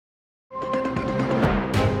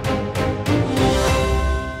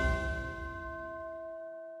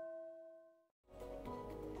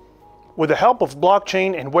With the help of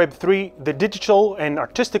blockchain and Web3, the digital and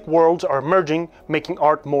artistic worlds are merging, making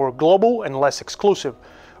art more global and less exclusive.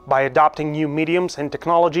 By adopting new mediums and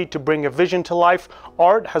technology to bring a vision to life,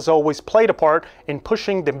 art has always played a part in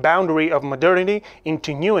pushing the boundary of modernity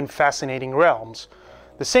into new and fascinating realms.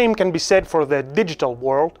 The same can be said for the digital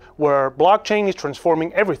world, where blockchain is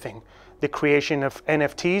transforming everything. The creation of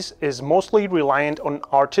NFTs is mostly reliant on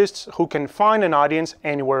artists who can find an audience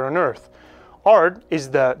anywhere on Earth. Art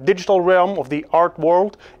is the digital realm of the art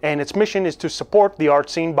world, and its mission is to support the art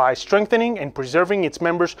scene by strengthening and preserving its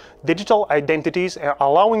members' digital identities and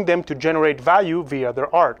allowing them to generate value via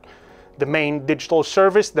their art. The main digital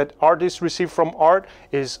service that artists receive from art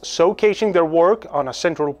is showcasing their work on a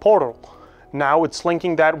central portal. Now it's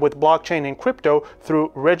linking that with blockchain and crypto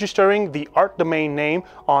through registering the art domain name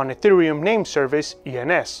on Ethereum name service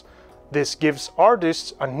ENS. This gives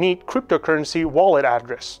artists a neat cryptocurrency wallet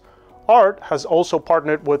address. Art has also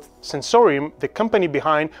partnered with Sensorium, the company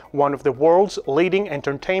behind one of the world's leading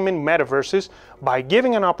entertainment metaverses, by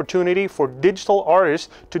giving an opportunity for digital artists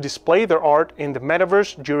to display their art in the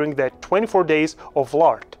metaverse during the 24 days of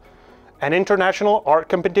l'art. An international art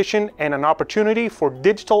competition and an opportunity for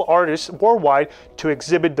digital artists worldwide to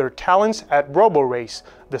exhibit their talents at RoboRace,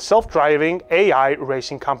 the self-driving AI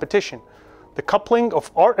racing competition. The coupling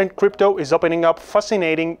of art and crypto is opening up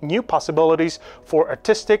fascinating new possibilities for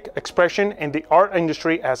artistic expression in the art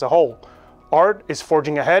industry as a whole. Art is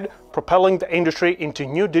forging ahead, propelling the industry into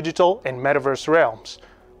new digital and metaverse realms.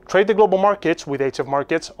 Trade the global markets with HF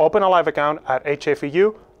Markets. Open a live account at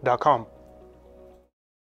hfeu.com.